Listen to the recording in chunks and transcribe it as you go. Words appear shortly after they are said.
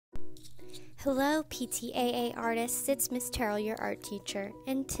Hello PTAA artists, it's Miss Terrell, your art teacher,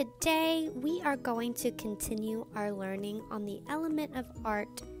 and today we are going to continue our learning on the element of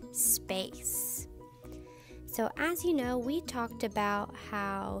art, space. So as you know, we talked about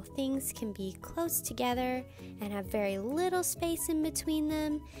how things can be close together and have very little space in between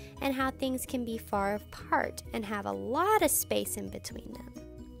them, and how things can be far apart and have a lot of space in between them.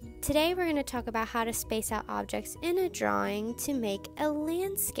 Today we're going to talk about how to space out objects in a drawing to make a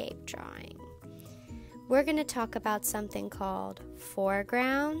landscape drawing. We're going to talk about something called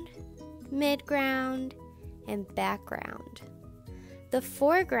foreground, midground, and background. The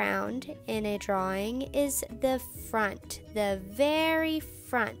foreground in a drawing is the front, the very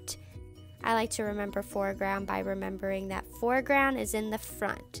front. I like to remember foreground by remembering that foreground is in the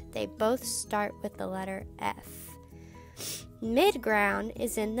front. They both start with the letter F. Midground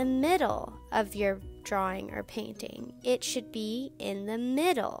is in the middle of your drawing or painting. It should be in the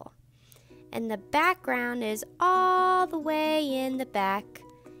middle. And the background is all the way in the back,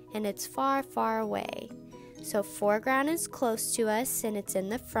 and it's far, far away. So foreground is close to us, and it's in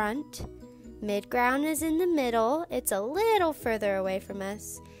the front. Midground is in the middle, it's a little further away from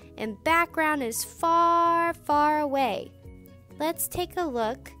us. And background is far, far away. Let's take a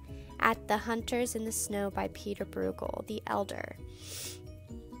look at The Hunters in the Snow by Peter Bruegel, the elder.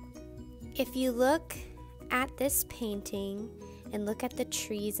 If you look at this painting and look at the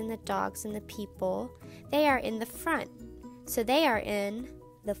trees and the dogs and the people, they are in the front. So they are in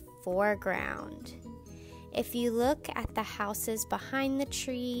the foreground. If you look at the houses behind the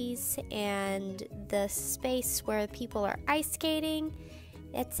trees and the space where people are ice skating,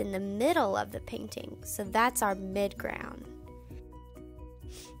 it's in the middle of the painting. So that's our midground.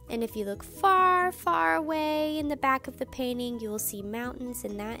 And if you look far, far away in the back of the painting, you will see mountains,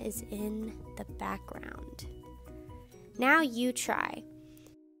 and that is in the background. Now you try.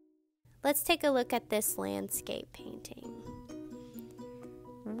 Let's take a look at this landscape painting.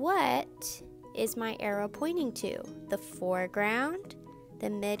 What is my arrow pointing to? The foreground, the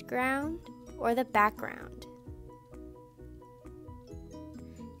midground, or the background?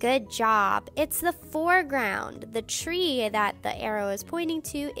 Good job. It's the foreground. The tree that the arrow is pointing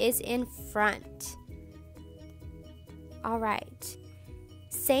to is in front. All right.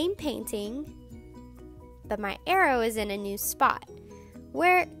 Same painting, but my arrow is in a new spot.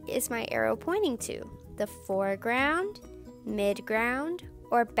 Where is my arrow pointing to? The foreground, midground,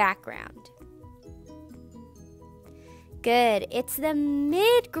 or background? Good. It's the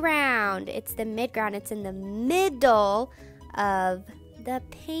midground. It's the midground. It's in the middle of the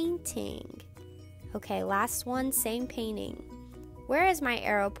painting. Okay, last one, same painting. Where is my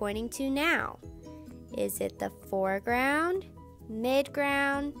arrow pointing to now? Is it the foreground,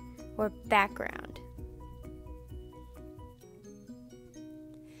 midground, or background?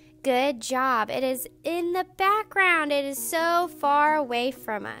 Good job. It is in the background. It is so far away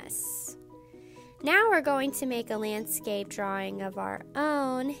from us. Now we're going to make a landscape drawing of our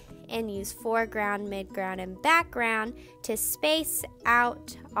own and use foreground, midground, and background to space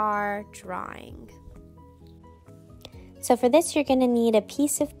out our drawing. So for this, you're going to need a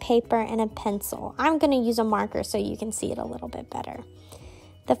piece of paper and a pencil. I'm going to use a marker so you can see it a little bit better.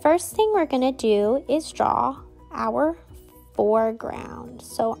 The first thing we're going to do is draw our foreground.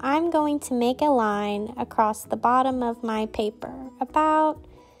 So I'm going to make a line across the bottom of my paper, about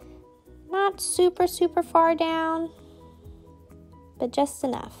not super far down, but just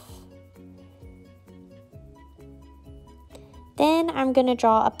enough. Then I'm going to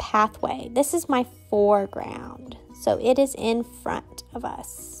draw a pathway. This is my foreground, so it is in front of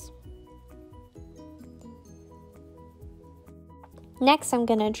us. Next, I'm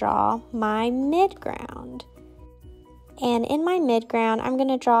going to draw my midground. And in my midground, I'm going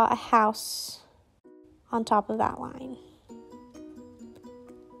to draw a house on top of that line.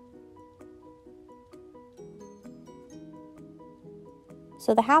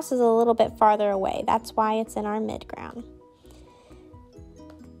 So the house is a little bit farther away. That's why it's in our midground.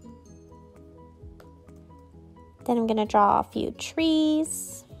 Then I'm going to draw a few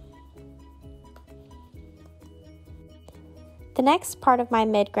trees. The next part of my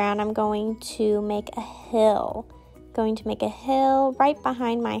midground, I'm going to make a hill. Going to make a hill right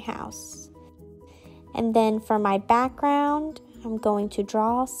behind my house. And then for my background, I'm going to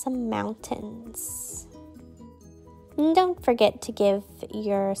draw some mountains. And don't forget to give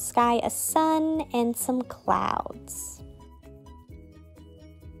your sky a sun and some clouds.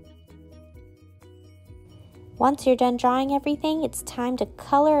 Once you're done drawing everything, it's time to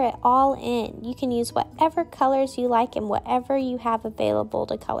color it all in. You can use whatever colors you like and whatever you have available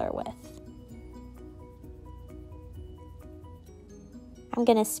to color with. I'm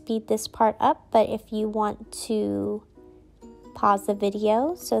going to speed this part up, but if you want to pause the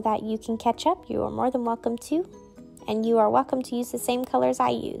video so that you can catch up, you are more than welcome to. And you are welcome to use the same colors I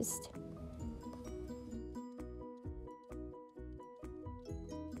used.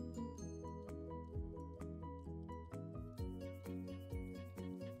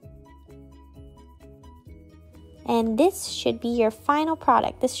 And this should be your final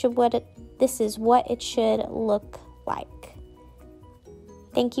product. This is what it should look like.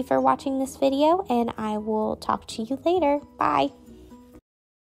 Thank you for watching this video, and I will talk to you later. Bye.